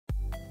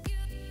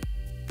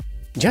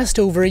Just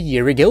over a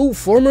year ago,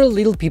 former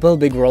Little People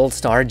Big World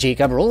star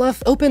Jacob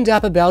Roloff opened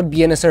up about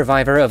being a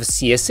survivor of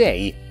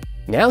CSA.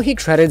 Now he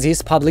credits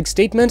his public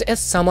statement as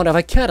somewhat of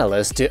a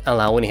catalyst to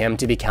allowing him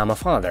to become a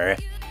father.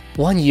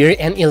 1 year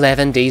and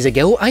 11 days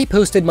ago, I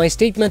posted my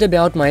statement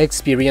about my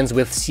experience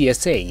with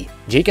CSA.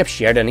 Jacob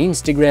shared on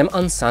Instagram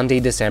on Sunday,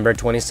 December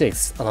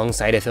 26th,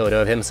 alongside a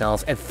photo of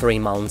himself at 3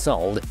 months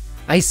old.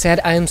 I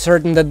said I am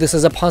certain that this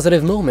is a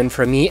positive moment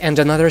for me and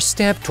another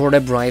step toward a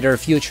brighter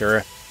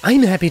future.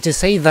 I'm happy to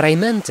say that I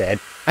meant it.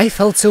 I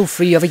felt so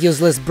free of a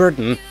useless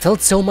burden,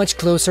 felt so much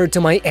closer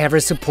to my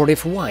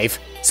ever-supportive wife,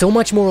 so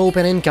much more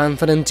open and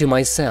confident to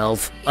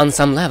myself. On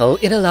some level,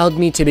 it allowed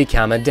me to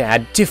become a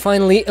dad, to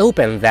finally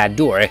open that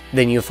door,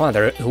 the new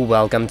father who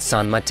welcomed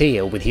son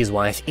Mateo with his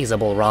wife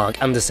Isabel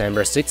Rock on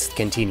December 6th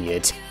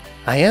continued.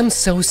 I am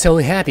so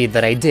happy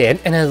that I did,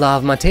 and I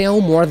love Mateo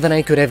more than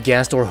I could have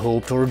guessed or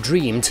hoped or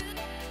dreamed.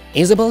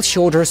 Isabel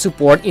showed her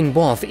support in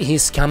both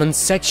his comments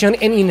section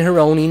and in her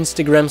own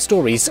Instagram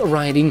stories,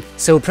 writing,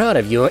 "So proud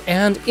of you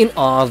and in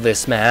awe of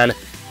this man."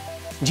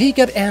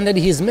 Jacob ended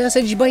his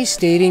message by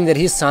stating that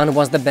his son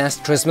was the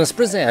best Christmas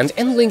present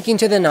and linking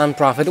to the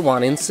nonprofit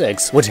 1 in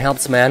 6, which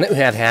helps men who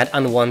have had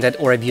unwanted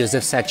or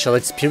abusive sexual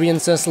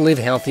experiences live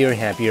healthier,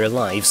 happier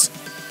lives.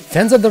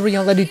 Fans of the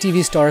reality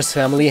TV star's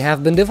family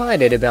have been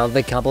divided about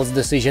the couple's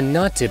decision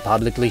not to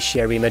publicly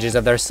share images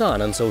of their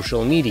son on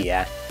social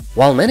media.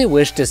 While many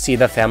wished to see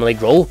the family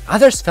grow,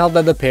 others felt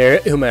that the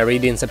pair, who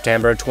married in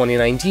September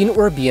 2019,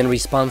 were being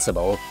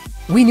responsible.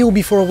 "We knew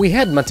before we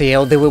had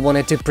Mateo that we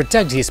wanted to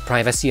protect his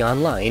privacy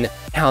online.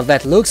 How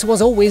that looks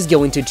was always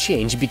going to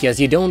change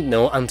because you don't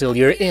know until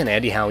you're in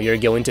it how you're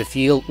going to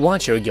feel,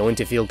 what you're going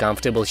to feel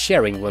comfortable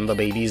sharing when the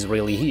baby is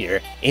really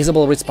here,"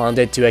 Isabel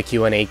responded to a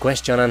Q&A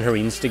question on her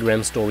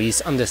Instagram stories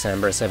on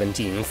December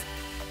 17th.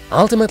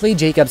 Ultimately,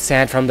 Jacob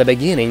said from the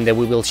beginning that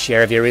we will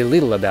share very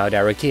little about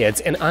our kids,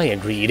 and I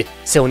agreed.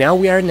 So now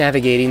we are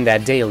navigating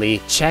that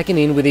daily, checking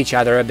in with each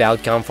other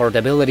about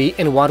comfortability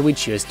and what we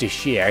choose to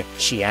share,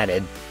 she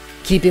added.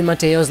 "Keeping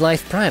Mateo's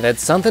life private,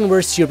 something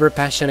we're super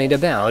passionate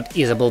about,"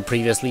 Isabel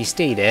previously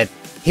stated.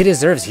 "He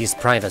deserves his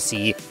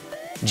privacy."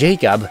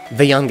 Jacob,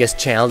 the youngest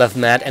child of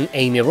Matt and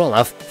Amy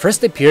Roloff,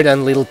 first appeared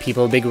on Little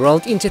People Big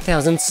World in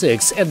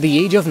 2006 at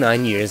the age of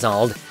 9 years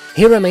old.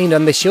 He remained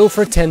on the show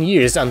for 10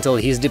 years until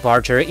his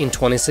departure in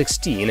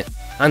 2016.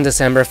 On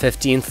December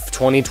 15,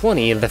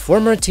 2020, the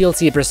former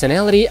TLC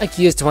personality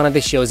accused one of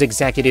the show's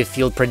executive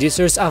field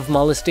producers of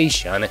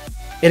molestation.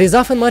 "It is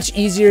often much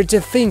easier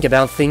to think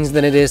about things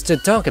than it is to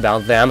talk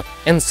about them,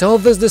 and so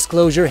this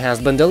disclosure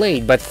has been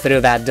delayed, but through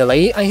that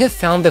delay I have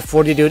found the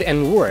fortitude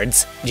and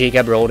words,"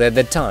 Jacob wrote at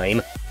the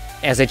time.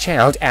 "As a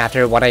child,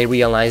 after what I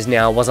realize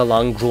now was a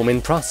long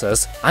grooming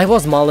process, I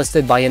was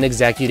molested by an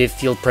executive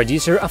field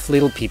producer of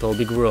Little People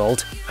Big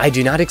World. I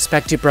do not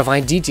expect to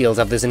provide details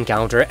of this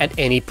encounter at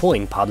any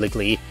point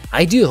publicly.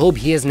 I do hope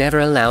he is never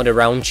allowed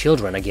around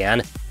children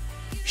again."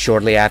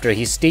 Shortly after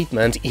his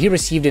statement, he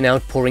received an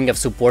outpouring of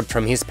support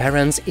from his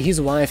parents,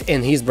 his wife,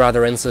 and his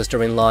brother and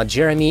sister-in-law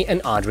Jeremy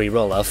and Audrey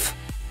Roloff.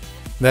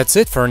 That's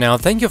it for now,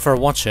 thank you for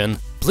watching.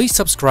 Please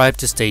subscribe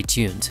to stay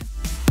tuned.